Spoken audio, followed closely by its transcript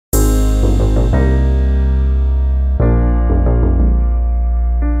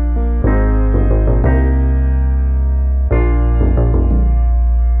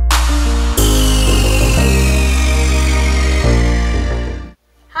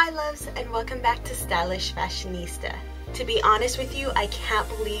Hi loves, and welcome back to Stylish Fashionista. To be honest with you, I can't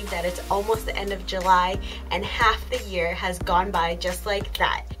believe that it's almost the end of July and half the year has gone by just like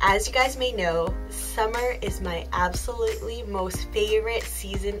that. As you guys may know, summer is my absolutely most favorite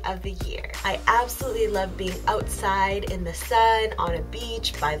season of the year. I absolutely love being outside in the sun, on a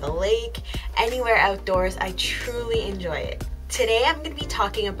beach, by the lake, anywhere outdoors. I truly enjoy it. Today I'm going to be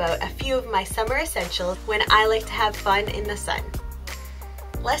talking about a few of my summer essentials when I like to have fun in the sun.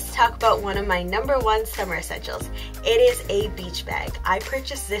 Let's talk about one of my #1 summer essentials. It is a beach bag. I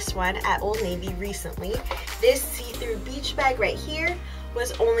purchased this one at Old Navy recently. This see-through beach bag right here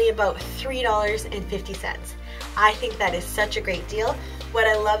was only about $3.50. I think that is such a great deal. What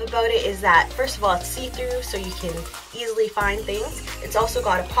I love about it is that, first of all, it's see-through so you can easily find things. It's also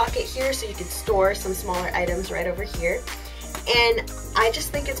got a pocket here so you can store some smaller items right over here. And I just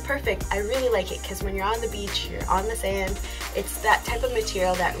think it's perfect. I really like it because when you're on the beach, you're on the sand, it's that type of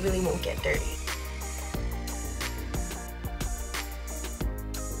material that really won't get dirty.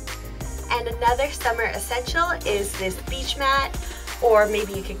 And another summer essential is this beach mat, or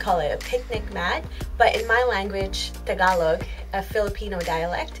maybe you could call it a picnic mat, but in my language, Tagalog, a Filipino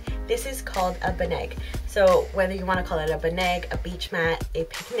dialect, this is called a baneg. So whether you want to call it a baneg, a beach mat, a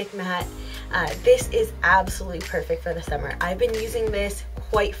picnic mat, this is absolutely perfect for the summer. I've been using this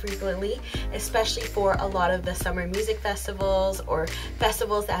quite frequently, especially for a lot of the summer music festivals or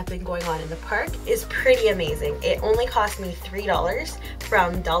festivals that have been going on in the park. It's pretty amazing. It only cost me $3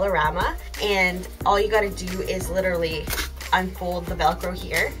 from Dollarama, and all you gotta do is literally unfold the Velcro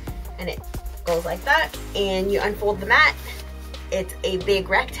here, and it goes like that, and you unfold the mat. It's a big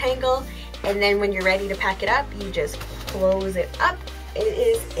rectangle, and then when you're ready to pack it up, you just close it up. It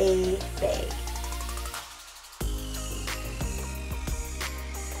is a bag.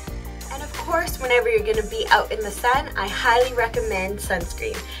 And of course, whenever you're gonna be out in the sun, I highly recommend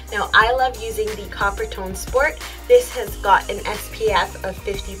sunscreen. Now, I love using the Coppertone Sport. This has got an SPF of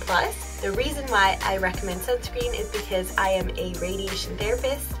 50+. The reason why I recommend sunscreen is because I am a radiation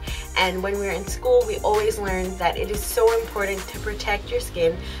therapist, and when we're in school, we always learn that it is so important to protect your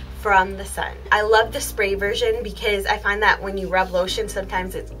skin from the sun. I love the spray version because I find that when you rub lotion,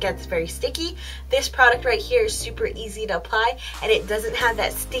 sometimes it gets very sticky. This product right here is super easy to apply, and it doesn't have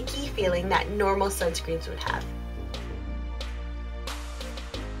that sticky feeling that normal sunscreens would have.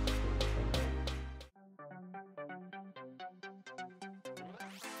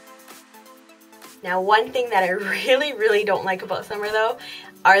 Now, one thing that I really don't like about summer though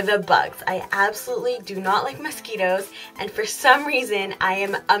are the bugs. I absolutely do not like mosquitoes, and for some reason I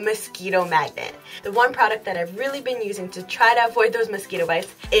am a mosquito magnet. The one product that I've really been using to try to avoid those mosquito bites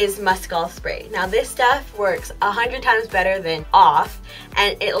is Muskol Spray. Now, this stuff works 100 times better than off,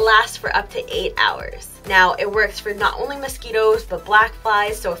 and it lasts for up to 8 hours. Now, it works for not only mosquitoes but black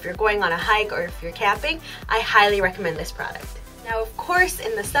flies, so if you're going on a hike or if you're camping, I highly recommend this product. Now, of course,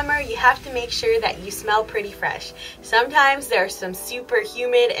 in the summer, you have to make sure that you smell pretty fresh. Sometimes there are some super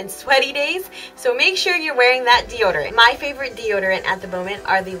humid and sweaty days, so make sure you're wearing that deodorant. My favorite deodorant at the moment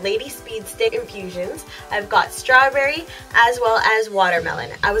are the Lady Speed Stick Infusions. I've got strawberry as well as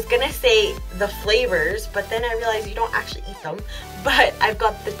watermelon. I was gonna say the flavors, but then I realized you don't actually eat them. But I've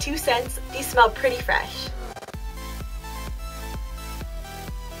got the 2 scents. These smell pretty fresh.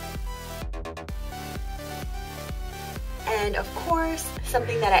 And of course,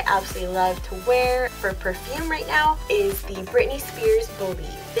 something that I absolutely love to wear for perfume right now is the Britney Spears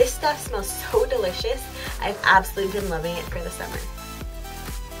Believe. This stuff smells so delicious. I've absolutely been loving it for the summer.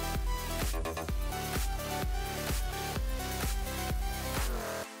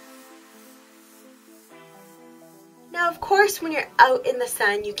 Now, of course, when you're out in the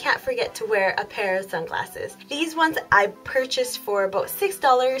sun, you can't forget to wear a pair of sunglasses. These ones I purchased for about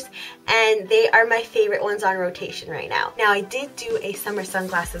 $6, and they are my favorite ones on rotation right now. Now, I did do a summer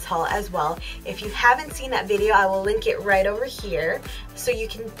sunglasses haul as well. If you haven't seen that video, I will link it right over here, so you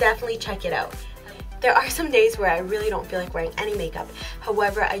can definitely check it out. There are some days where I really don't feel like wearing any makeup.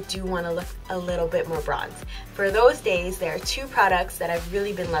 However, I do want to look a little bit more bronzed. For those days, there are 2 products that I've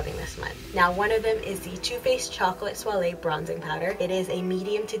really been loving this month. Now, one of them is the Too Faced Chocolate Soleil Bronzing Powder. It is a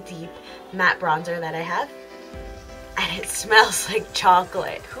medium to deep matte bronzer that I have, and it smells like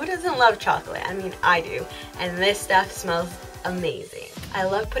chocolate. Who doesn't love chocolate? I mean, I do. And this stuff smells amazing. I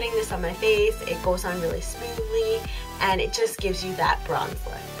love putting this on my face. It goes on really smoothly, and it just gives you that bronze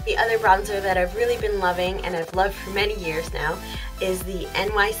look. The other bronzer that I've really been loving, and I've loved for many years now, is the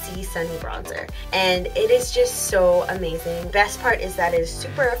NYC Sunny Bronzer. And it is just so amazing. The best part is that it is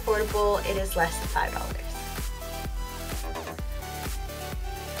super affordable. It is less than $5.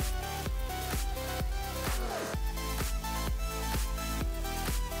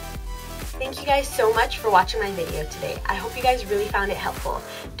 thank you guys so much for watching my video today. I hope you guys really found it helpful.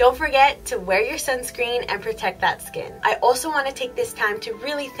 Don't forget to wear your sunscreen and protect that skin. I also want to take this time to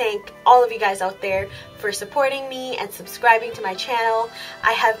really thank all of you guys out there for supporting me and subscribing to my channel.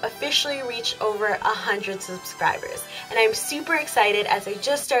 I have officially reached over 100 subscribers, and I'm super excited as I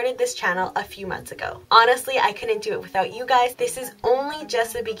just started this channel a few months ago. Honestly, I couldn't do it without you guys. This is only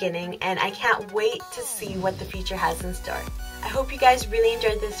just the beginning, and I can't wait to see what the future has in store. I hope you guys really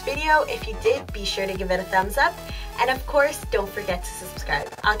enjoyed this video. If you did, be sure to give it a thumbs up. And of course, don't forget to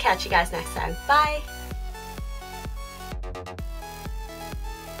subscribe. I'll catch you guys next time. Bye!